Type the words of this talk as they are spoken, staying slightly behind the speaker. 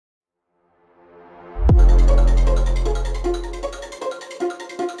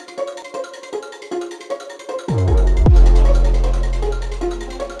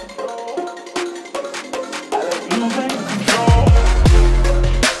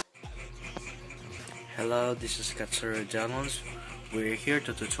Hello, this is Katsuro Janons. We're here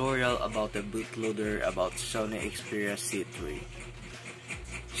to tutorial about the bootloader about Sony Xperia C3.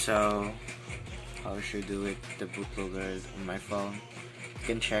 So, how I should do it, the bootloader on my phone. You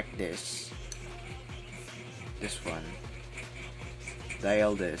can check this one.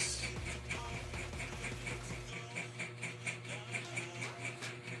 Dial this.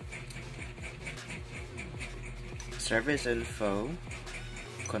 Service info,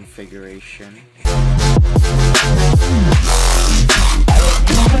 configuration,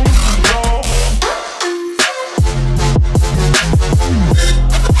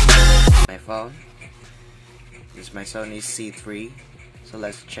 my phone. This is my Sony C3, so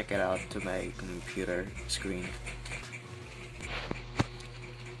let's check it out to my computer screen.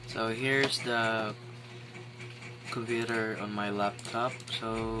 So here's the computer on my laptop.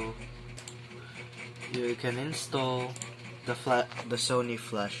 So you can install the Sony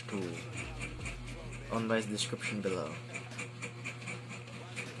Flash tool on my description below.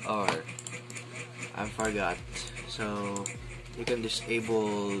 Or I forgot. So you can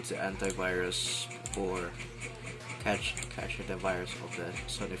disable the antivirus or catch the virus of the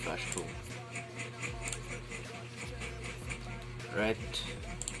Sony Flash tool. Right.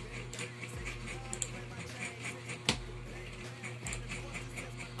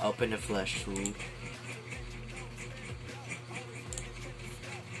 Open the Flash tool.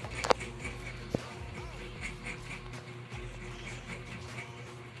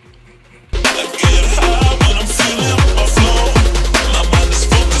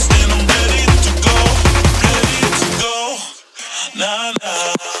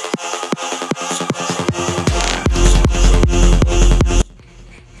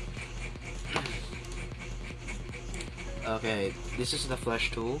 Okay, this is the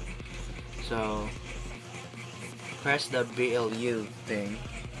Flash tool. So press the BLU thing.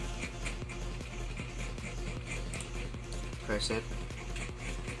 Press it.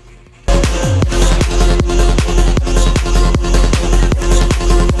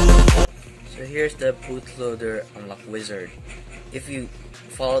 So here's the bootloader unlock wizard. If you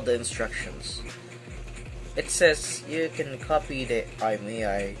follow the instructions, it says you can copy the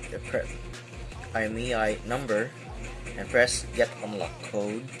IMEI number and press get unlock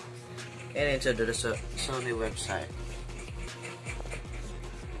code and into the Sony website.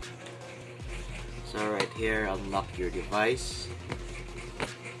 So right here, unlock your device.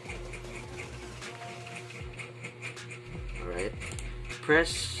 Alright,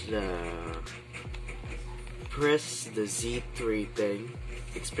 press the Z3 thing,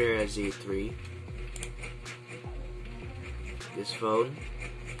 Xperia Z3, this phone.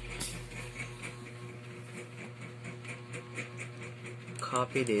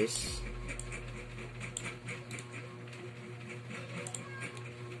 Copy this.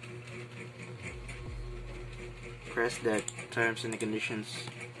 Press the terms and conditions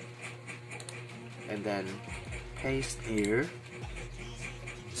and then paste here.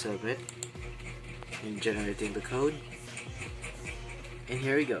 Submit. And generating the code. And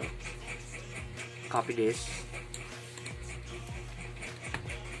here we go. Copy this.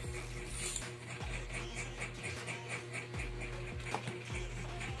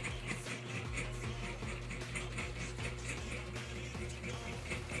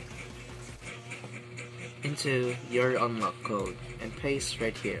 Into your unlock code and paste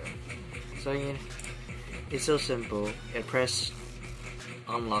right here. So it's so simple. And press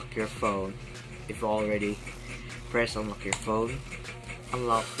unlock your phone. If you already press unlock your phone,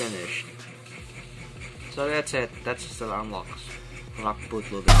 unlock finished. So that's it. That's just the unlock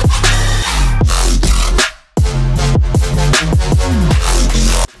bootloader.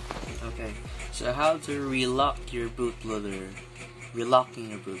 Okay, so how to relock your bootloader? Relocking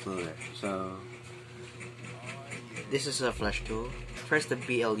your bootloader. So this is a Flash tool. Press the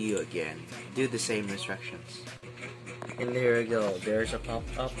BLU again. Do the same instructions. And there you go. There's a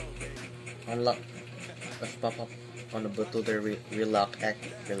pop-up. Unlock. Let's pop up on the bootloader. Relock it.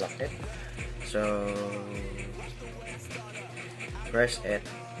 So press it.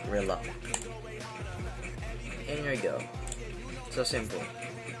 Relock. And there you go. So simple.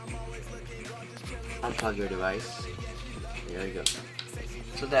 Unplug your device. There you go.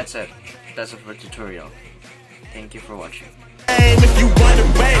 So that's it. That's it for tutorial. Thank you for watching. If you want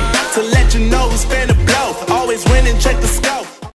to to let you know who's finna blow, always win and check the scope.